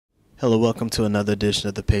Hello, welcome to another edition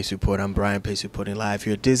of the Pace Report. I'm Brian, Pace Reporting live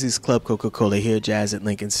here at Disney's Club Coca-Cola here at Jazz at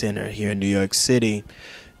Lincoln Center here in New York City.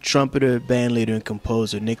 Trumpeter, bandleader, and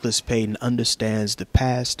composer Nicholas Payton understands the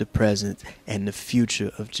past, the present, and the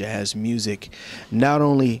future of jazz music. Not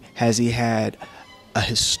only has he had a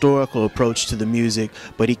historical approach to the music,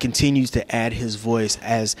 but he continues to add his voice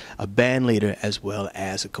as a bandleader as well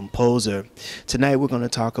as a composer. Tonight we're going to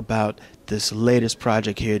talk about this latest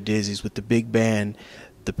project here at Dease's with the big band,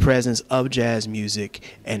 the presence of jazz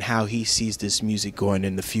music, and how he sees this music going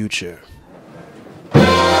in the future.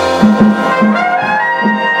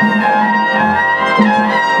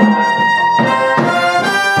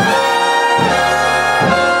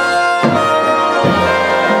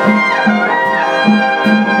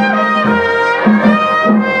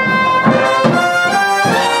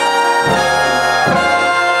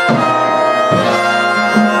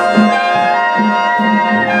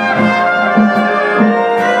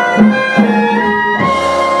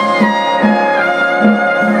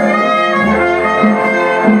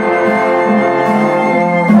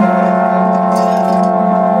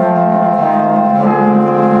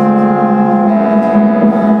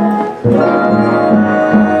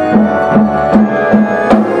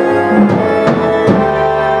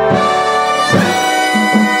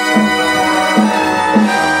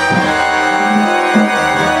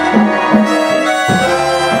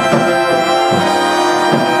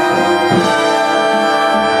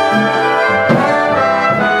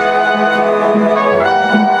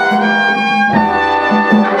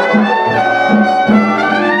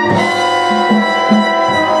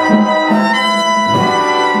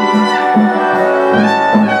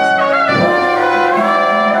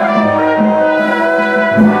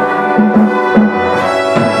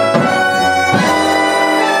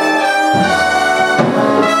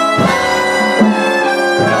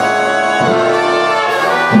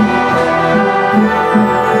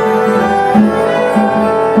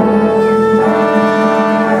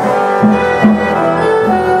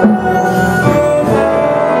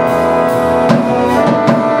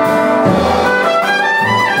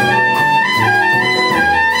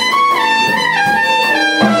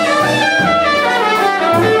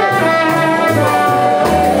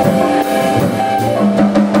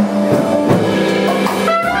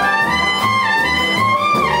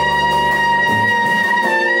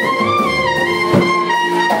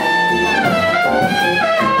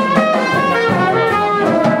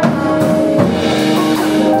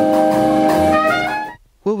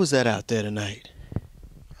 What was that out there tonight?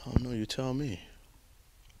 I don't know, you tell me.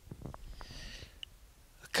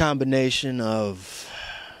 A combination of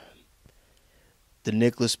the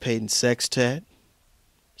Nicholas Payton Sexxtet,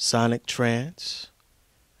 Sonic Trance,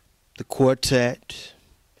 the Quartet,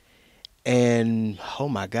 and, oh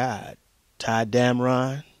my God, Ty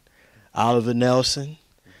Dameron, Oliver Nelson,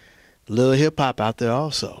 a little hip-hop out there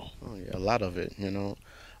also. Oh yeah, a lot of it, you know.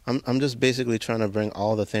 I'm just basically trying to bring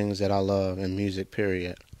all the things that I love in music,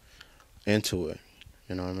 period, into it.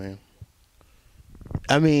 You know what I mean?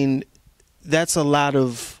 I mean, that's a lot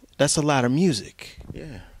of music.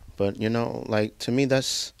 Yeah. But you know, like to me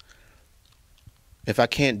that's, if I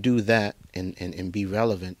can't do that and be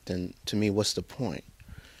relevant, then to me what's the point?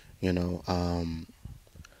 You know,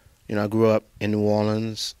 I grew up in New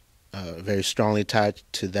Orleans, very strongly tied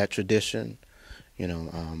to that tradition. You know,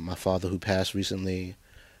 my father who passed recently,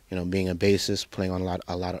 you know, being a bassist, playing on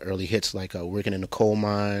a lot of early hits like Working in the Coal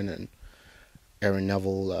Mine and Aaron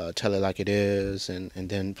Neville, Tell It Like It Is, and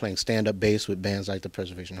then playing stand-up bass with bands like the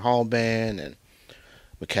Preservation Hall Band and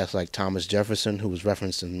with cats like Thomas Jefferson, who was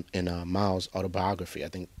referenced in Miles' autobiography. I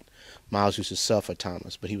think Miles used to suffer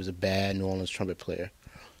Thomas, but he was a bad New Orleans trumpet player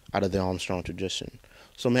out of the Armstrong tradition.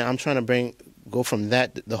 So, man, I'm trying to go from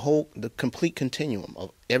that, the complete continuum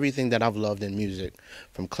of everything that I've loved in music,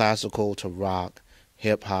 from classical to rock,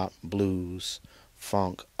 hip-hop, blues,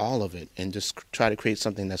 funk, all of it, and just try to create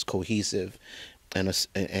something that's cohesive and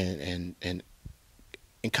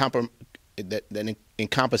that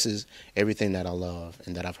encompasses everything that I love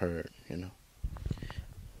and that I've heard, you know.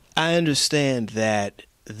 I understand that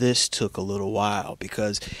this took a little while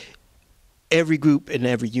because every group and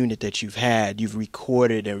every unit that you've had, you've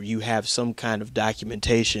recorded or you have some kind of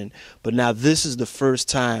documentation, but now this is the first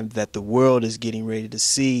time that the world is getting ready to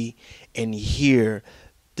see and hear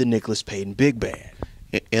the Nicholas Payton Big Band.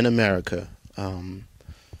 In America,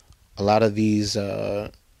 a lot of these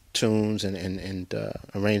tunes and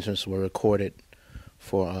arrangements were recorded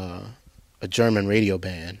for a German radio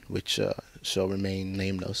band, which shall remain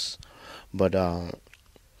nameless. But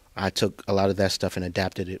I took a lot of that stuff and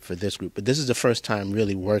adapted it for this group. But this is the first time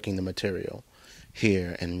really working the material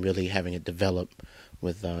here and really having it develop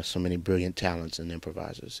with so many brilliant talents and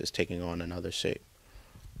improvisers. It's taking on another shape.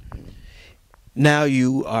 Now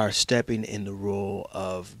you are stepping in the role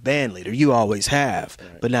of band leader. You always have,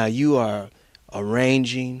 Right. but now you are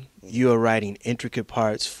arranging. You are writing intricate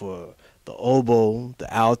parts for the oboe,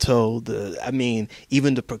 the alto,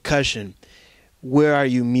 even the percussion. Where are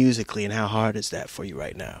you musically, and how hard is that for you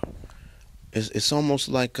right now? It's almost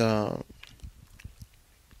like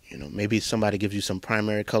maybe somebody gives you some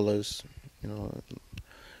primary colors,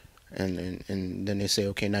 and then they say,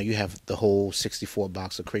 okay, now you have the whole 64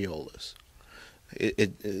 box of Crayolas.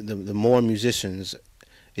 The more musicians,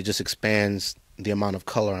 it just expands the amount of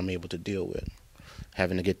color I'm able to deal with.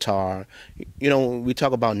 Having a guitar, we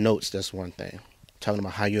talk about notes. That's one thing. Talking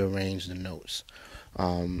about how you arrange the notes.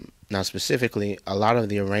 Now, specifically, a lot of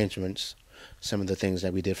the arrangements, some of the things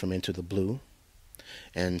that we did from Into the Blue,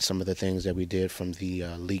 and some of the things that we did from the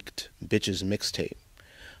leaked Bitches mixtape,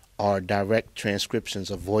 are direct transcriptions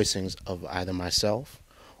of voicings of either myself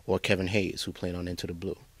or Kevin Hayes, who played on Into the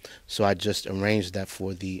Blue. So I just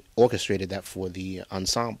orchestrated that for the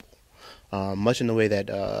ensemble, much in the way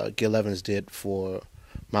that Gil Evans did for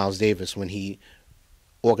Miles Davis when he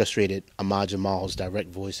orchestrated Ahmad Jamal's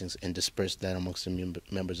direct voicings and dispersed that amongst the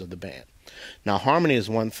members of the band. Now, harmony is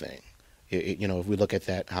one thing. If we look at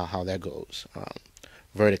that, how that goes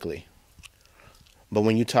vertically. But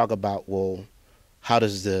when you talk about, well, how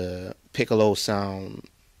does the piccolo sound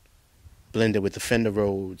blended with the Fender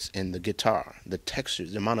Rhodes and the guitar, the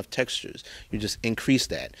textures, the amount of textures, you just increase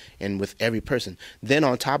that, and with every person. Then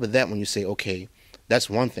on top of that, when you say, okay, that's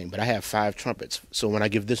one thing, but I have 5 trumpets, so when I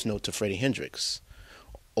give this note to Freddie Hendrix,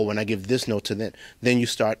 or when I give this note to then you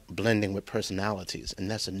start blending with personalities, and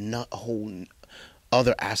that's a whole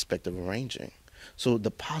other aspect of arranging. So the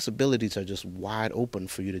possibilities are just wide open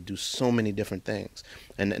for you to do so many different things,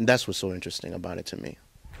 and that's what's so interesting about it to me.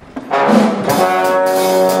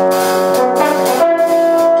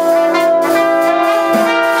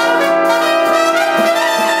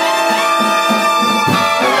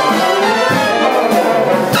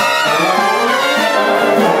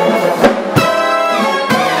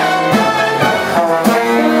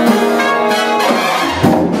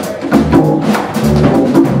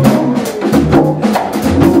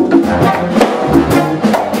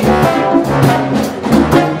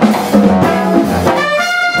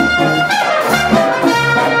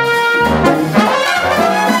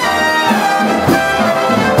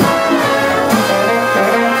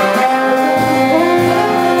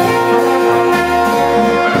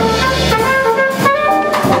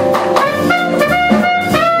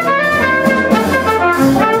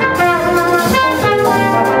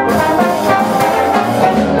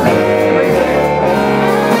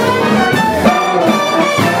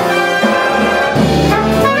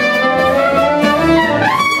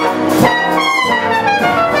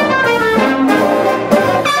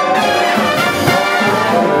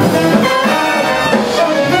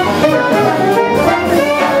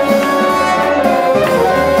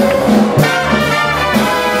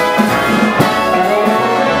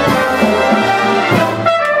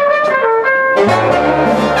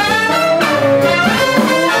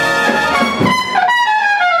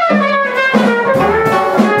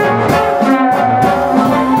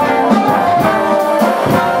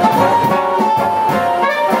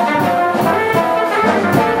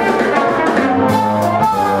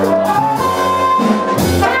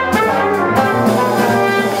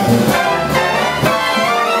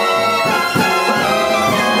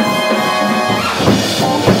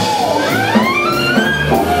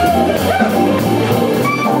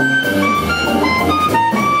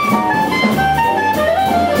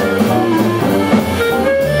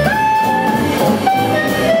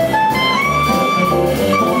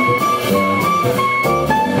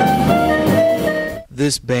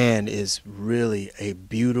 This band is really a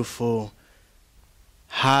beautiful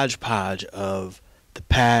hodgepodge of the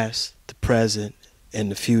past, the present, and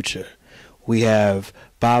the future. We have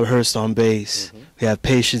Bob Hurst on bass, we have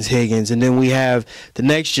Patience Higgins, and then we have the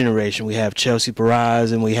next generation. We have Chelsea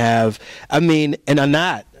Baratz, and we have, and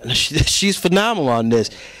Anat. She's phenomenal on this.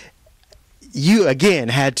 You, again,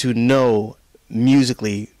 had to know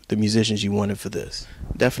musically the musicians you wanted for this.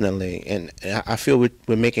 Definitely, and I feel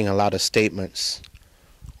we're making a lot of statements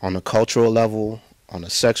on a cultural level, on a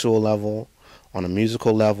sexual level, on a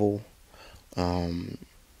musical level.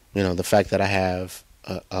 The fact that I have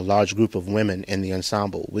a large group of women in the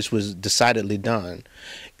ensemble, which was decidedly done,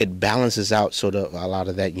 it balances out sort of a lot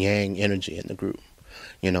of that yang energy in the group,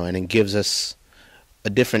 and it gives us a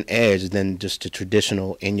different edge than just the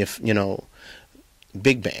traditional,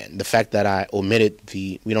 big band. The fact that I omitted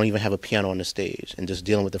we don't even have a piano on the stage and just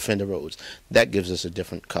dealing with the Fender Rhodes, that gives us a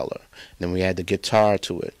different color. And then we add the guitar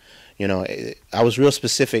to it. You know, I was real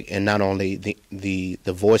specific in not only the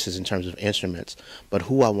voices in terms of instruments, but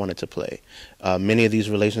who I wanted to play. Many of these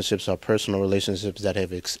relationships are personal relationships that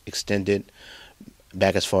have extended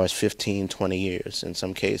back as far as 15, 20 years in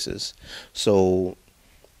some cases. So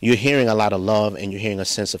you're hearing a lot of love, and you're hearing a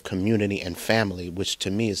sense of community and family, which to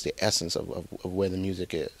me is the essence of where the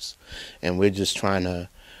music is. And we're just trying to,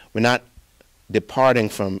 we're not departing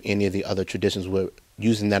from any of the other traditions. We're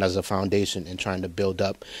using that as a foundation and trying to build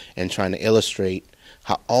up and trying to illustrate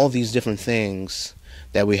how all these different things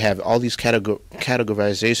that we have, all these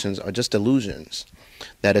categorizations are just illusions.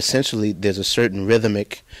 That essentially there's a certain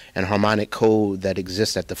rhythmic and harmonic code that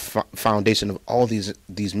exists at the foundation of all these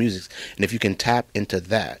musics. And if you can tap into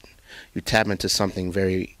that, you tap into something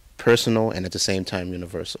very personal and at the same time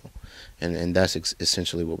universal. And that's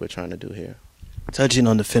essentially what we're trying to do here. Touching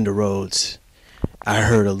on the Fender Rhodes, I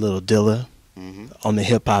heard a little Dilla on the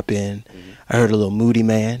hip-hop end. I heard a little Moody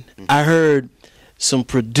Man. I heard some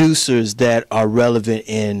producers that are relevant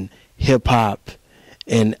in hip-hop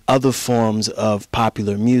and other forms of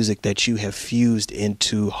popular music that you have fused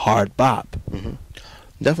into hard bop.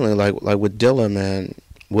 Definitely, like with Dilla, man,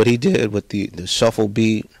 what he did with the shuffle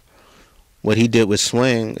beat, what he did with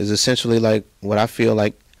swing is essentially like what I feel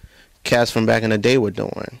like cats from back in the day were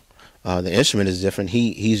doing. The instrument is different.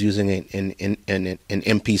 He's using an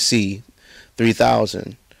MPC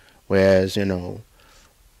 3000, whereas, you know,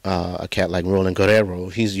 a cat like Roland Guerrero,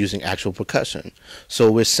 he's using actual percussion.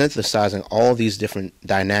 So we're synthesizing all these different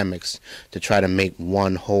dynamics to try to make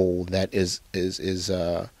one whole that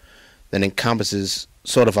that encompasses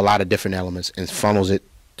sort of a lot of different elements and funnels it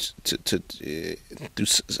to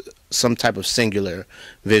some type of singular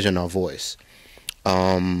vision or voice.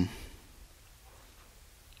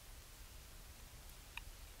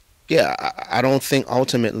 Yeah, I don't think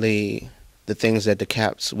ultimately the things that the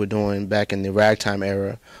cats were doing back in the ragtime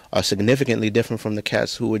era are significantly different from the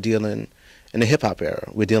cats who were dealing in the hip-hop era.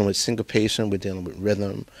 We're dealing with syncopation, we're dealing with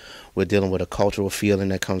rhythm, we're dealing with a cultural feeling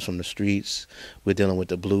that comes from the streets, we're dealing with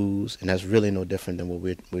the blues, and that's really no different than what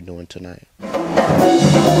we're doing tonight.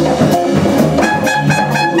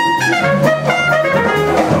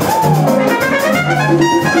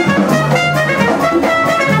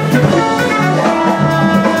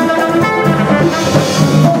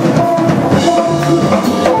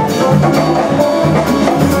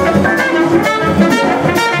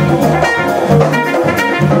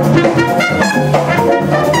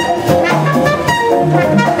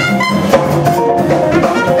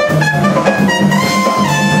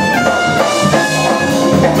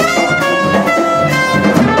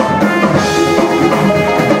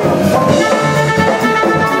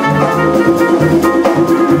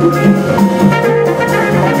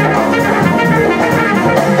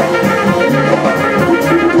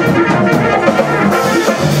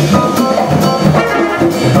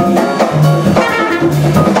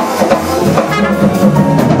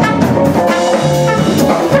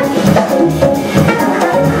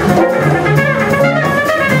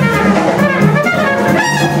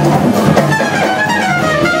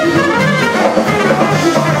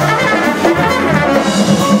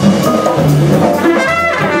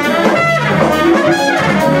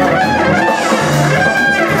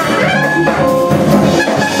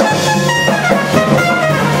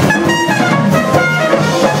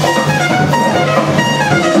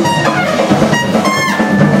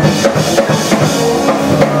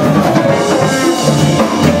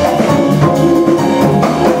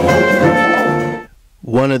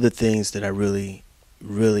 One of the things that I really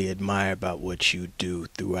admire about what you do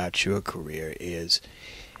throughout your career is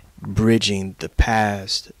bridging the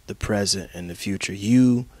past, the present, and the future.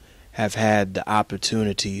 You have had the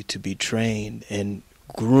opportunity to be trained and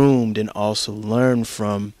groomed and also learn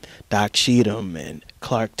from Doc Cheatham and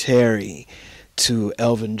Clark Terry to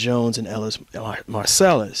Elvin Jones and Ellis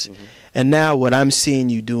Marsalis. And now what I'm seeing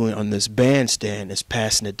you doing on this bandstand is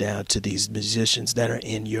passing it down to these musicians that are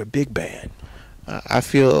in your big band. I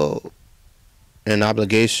feel an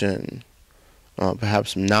obligation,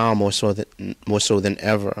 perhaps now more so than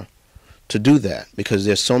ever, to do that, because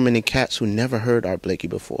there's so many cats who never heard Art Blakey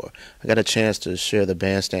before. I got a chance to share the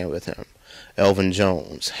bandstand with him. Elvin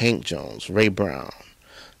Jones, Hank Jones, Ray Brown,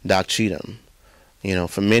 Doc Cheatham. You know,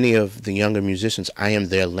 for many of the younger musicians, I am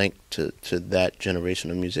their link to that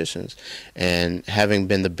generation of musicians. And having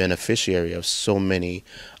been the beneficiary of so many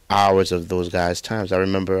hours of those guys' times, I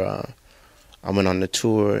remember I went on the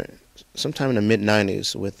tour sometime in the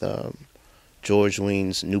mid-'90s with George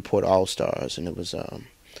Wean's Newport All-Stars, and it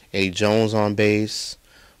Eddie Jones on bass,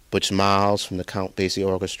 Butch Miles from the Count Basie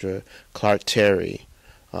Orchestra, Clark Terry,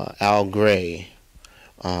 Al Gray,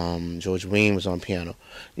 George Weems was on piano.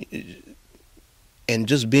 And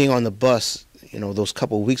just being on the bus, you know, those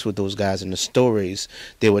couple of weeks with those guys and the stories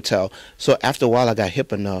they would tell. So after a while, I got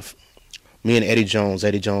hip enough. Me and Eddie Jones,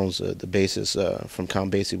 the bassist from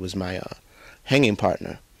Count Basie, was my hanging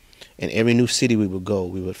partner. And every new city we would go,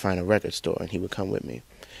 we would find a record store, and he would come with me.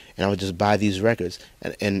 And I would just buy these records.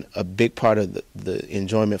 And a big part of the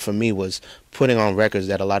enjoyment for me was putting on records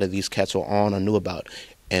that a lot of these cats were on or knew about,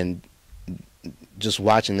 and just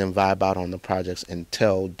watching them vibe out on the projects and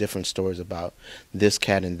tell different stories about this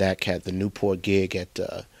cat and that cat. The Newport gig at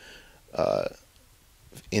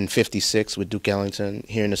in '56 with Duke Ellington,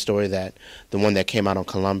 hearing the story that the one that came out on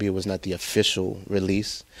Columbia was not the official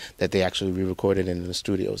release, that they actually re-recorded it in the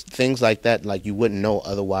studios. Things like that, like you wouldn't know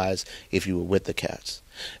otherwise if you were with the cats.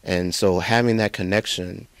 And so having that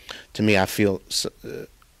connection, to me, I feel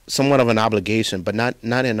somewhat of an obligation, but not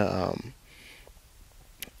in a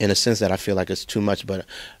sense that I feel like it's too much, but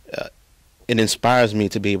it inspires me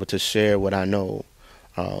to be able to share what I know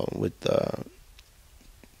with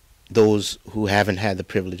those who haven't had the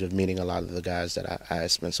privilege of meeting a lot of the guys that I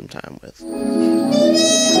spent some time with.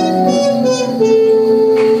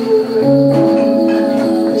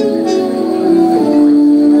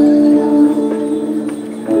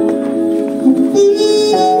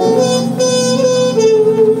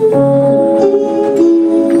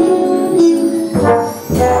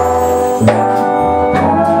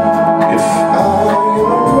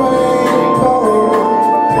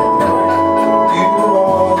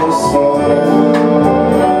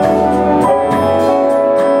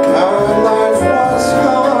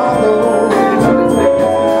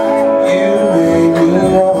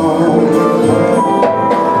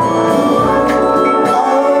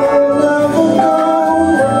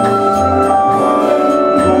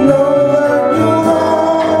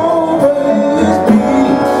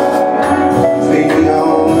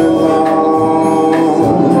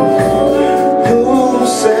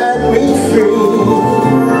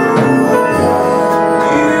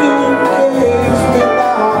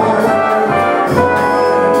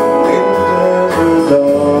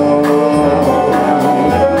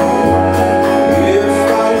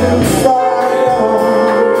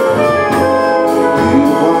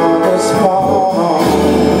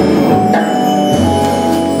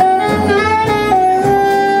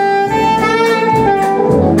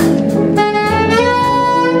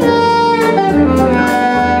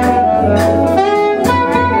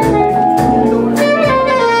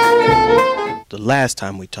 Last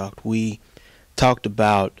time we talked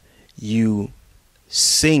about you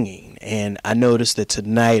singing, and I noticed that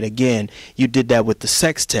tonight again you did that with the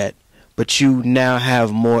sextet, but you now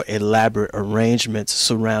have more elaborate arrangements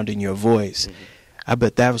surrounding your voice. Mm-hmm. I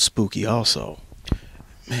bet that was spooky also.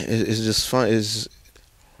 Man, it's just fun. You're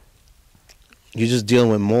just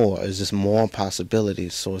dealing with more. It's just more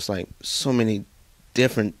possibilities. So it's like so many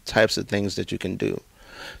different types of things that you can do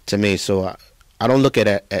to me. So I don't look at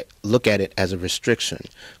it as a restriction,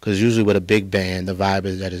 because usually with a big band, the vibe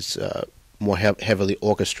is that it's more heavily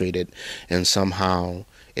orchestrated, and somehow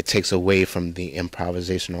it takes away from the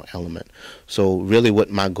improvisational element. So really what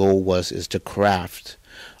my goal is to craft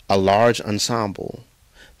a large ensemble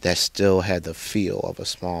that still had the feel of a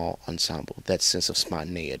small ensemble, that sense of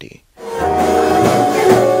spontaneity.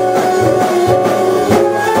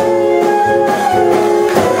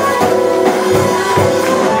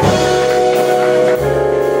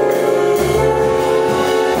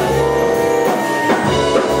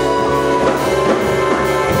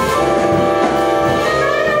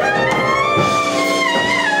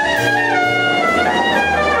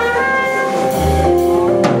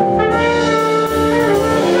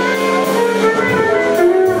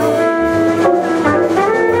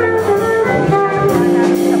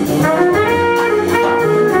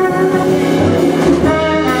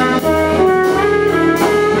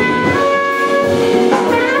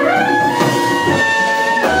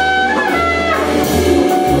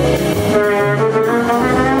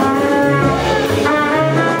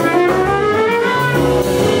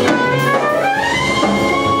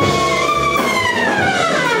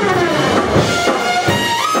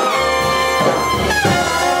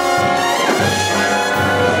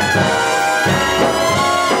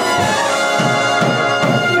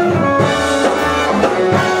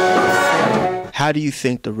 How do you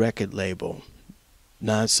think the record label,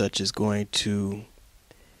 Nonsuch, is going to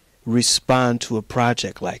respond to a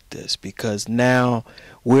project like this? Because now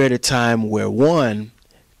we're at a time where, one,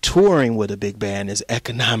 touring with a big band is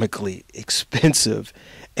economically expensive,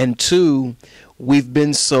 And two, we've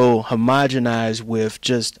been so homogenized with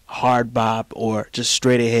just hard bop or just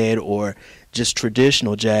straight ahead or just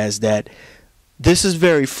traditional jazz that this is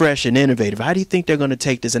very fresh and innovative. How do you think they're going to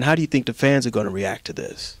take this, and how do you think the fans are going to react to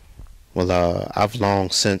this? Well, I've long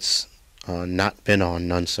since not been on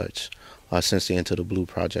none such since the Into the Blue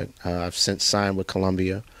project. I've since signed with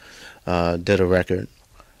Columbia, did a record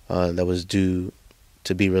that was due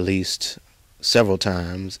to be released several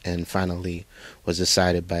times, and finally was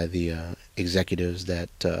decided by the executives that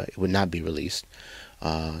it would not be released.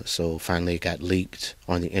 So finally it got leaked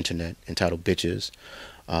on the internet, entitled Bitches.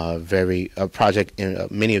 A project,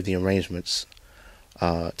 many of the arrangements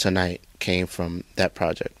tonight came from that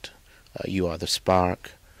project. You Are the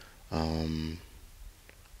Spark.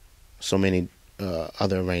 So many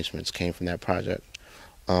other arrangements came from that project.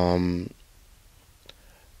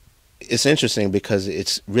 It's interesting because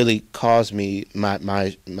it's really caused me,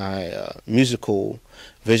 my musical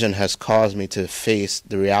vision has caused me to face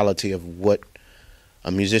the reality of what a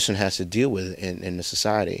musician has to deal with in the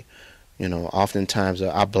society. You know, oftentimes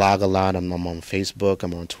I blog a lot. I'm on Facebook.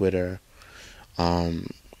 I'm on Twitter. And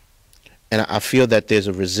I feel that there's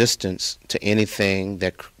a resistance to anything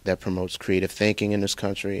that promotes creative thinking in this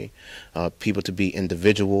country, people to be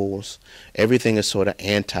individuals. Everything is sort of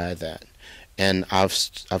anti that. And I've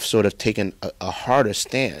sort of taken a harder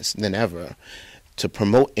stance than ever to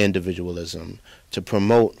promote individualism, to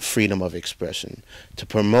promote freedom of expression, to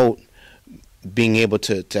promote being able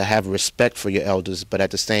to have respect for your elders, but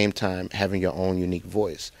at the same time having your own unique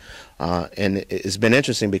voice. And it's been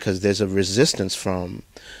interesting because there's a resistance from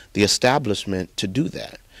the establishment to do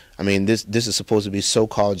that. I mean, this is supposed to be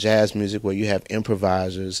so-called jazz music where you have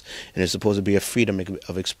improvisers, and it's supposed to be a freedom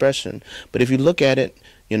of expression. But if you look at it,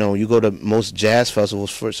 you know, you go to most jazz festivals,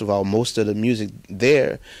 first of all, most of the music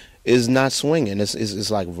there is not swinging.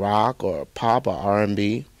 It's like rock or pop or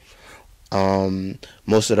R&B.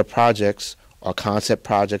 Most of the projects are concept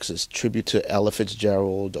projects. It's tribute to Ella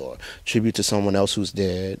Fitzgerald or tribute to someone else who's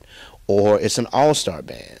dead, or it's an all-star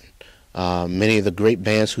band. Many of the great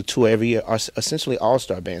bands who tour every year are essentially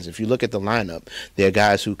all-star bands. If you look at the lineup, they're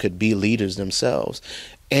guys who could be leaders themselves.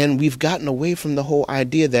 And we've gotten away from the whole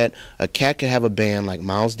idea that a cat could have a band like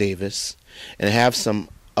Miles Davis and have some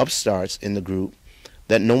upstarts in the group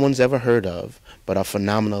that no one's ever heard of but are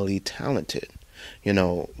phenomenally talented. You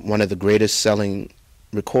know, one of the greatest selling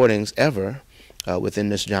recordings ever within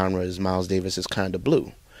this genre is Miles Davis's Kinda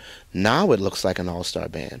Blue. Now it looks like an all-star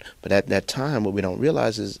band, but at that time what we don't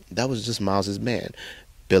realize is that was just Miles's band.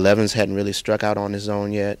 Bill Evans hadn't really struck out on his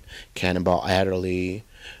own yet. Cannonball Adderley,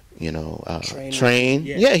 you know, Train.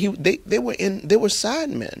 Yeah, they were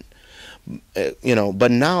sidemen. You know,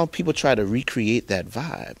 but now people try to recreate that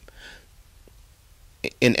vibe.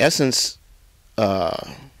 In essence,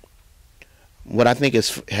 what I think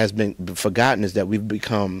has been forgotten is that we've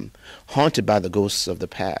become haunted by the ghosts of the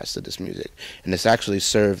past of this music, and it's actually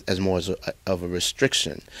served as more of a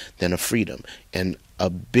restriction than a freedom. And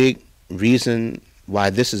a big reason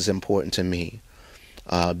why this is important to me,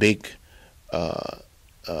 big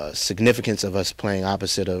significance of us playing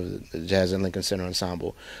opposite of the Jazz and Lincoln Center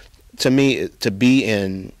Ensemble, to me, to be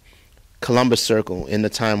in Columbus Circle in the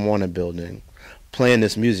Time Warner building, playing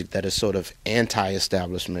this music that is sort of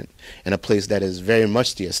anti-establishment in a place that is very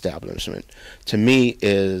much the establishment, to me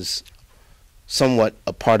is somewhat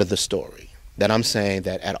a part of the story. That I'm saying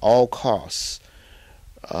that at all costs,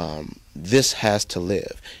 this has to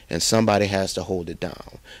live, and somebody has to hold it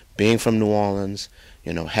down. Being from New Orleans,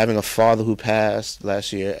 you know, having a father who passed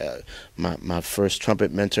last year, my first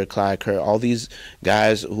trumpet mentor, Clyde Kerr, all these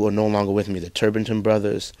guys who are no longer with me, the Turbenton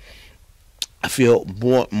brothers, I feel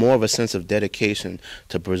more of a sense of dedication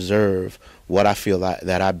to preserve what I feel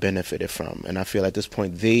that I benefited from. And I feel at this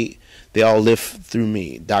point they all live through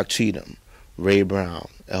me. Doc Cheatham, Ray Brown,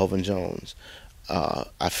 Elvin Jones.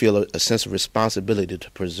 I feel a sense of responsibility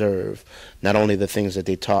to preserve not only the things that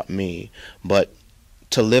they taught me, but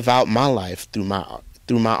to live out my life through my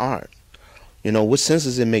art. You know, what sense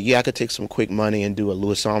does it make? Yeah, I could take some quick money and do a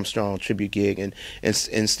Louis Armstrong tribute gig and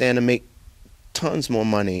stand to make tons more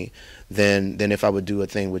money than if I would do a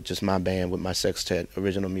thing with just my band, with my sextet,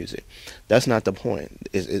 original music. That's not the point.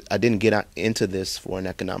 I didn't get into this for an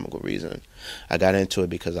economical reason. I got into it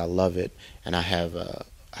because I love it, and I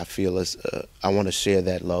feel I want to share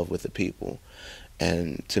that love with the people.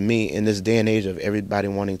 And to me, in this day and age of everybody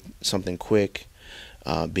wanting something quick,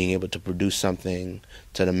 being able to produce something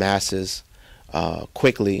to the masses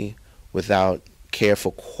quickly without care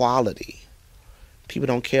for quality. People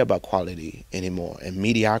don't care about quality anymore, and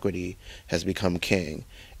mediocrity has become king.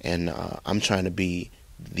 And I'm trying to be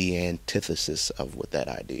the antithesis of what that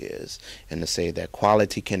idea is, and to say that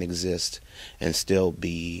quality can exist and still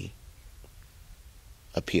be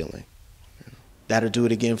appealing. That'll do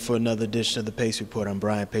it again for another edition of the Pace Report. I'm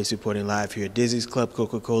Brian Pace, reporting live here at Dizzy's Club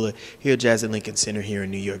Coca-Cola, here at Jazz at Lincoln Center here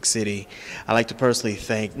in New York City. I'd like to personally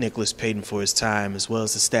thank Nicholas Payton for his time, as well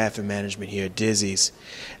as the staff and management here at Dizzy's.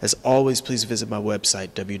 As always, please visit my website,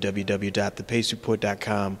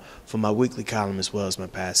 www.thepacereport.com, for my weekly column as well as my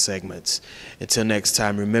past segments. Until next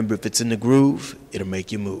time, remember, if it's in the groove, it'll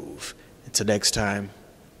make you move. Until next time,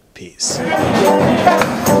 peace.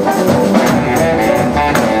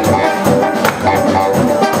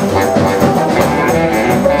 Thank you.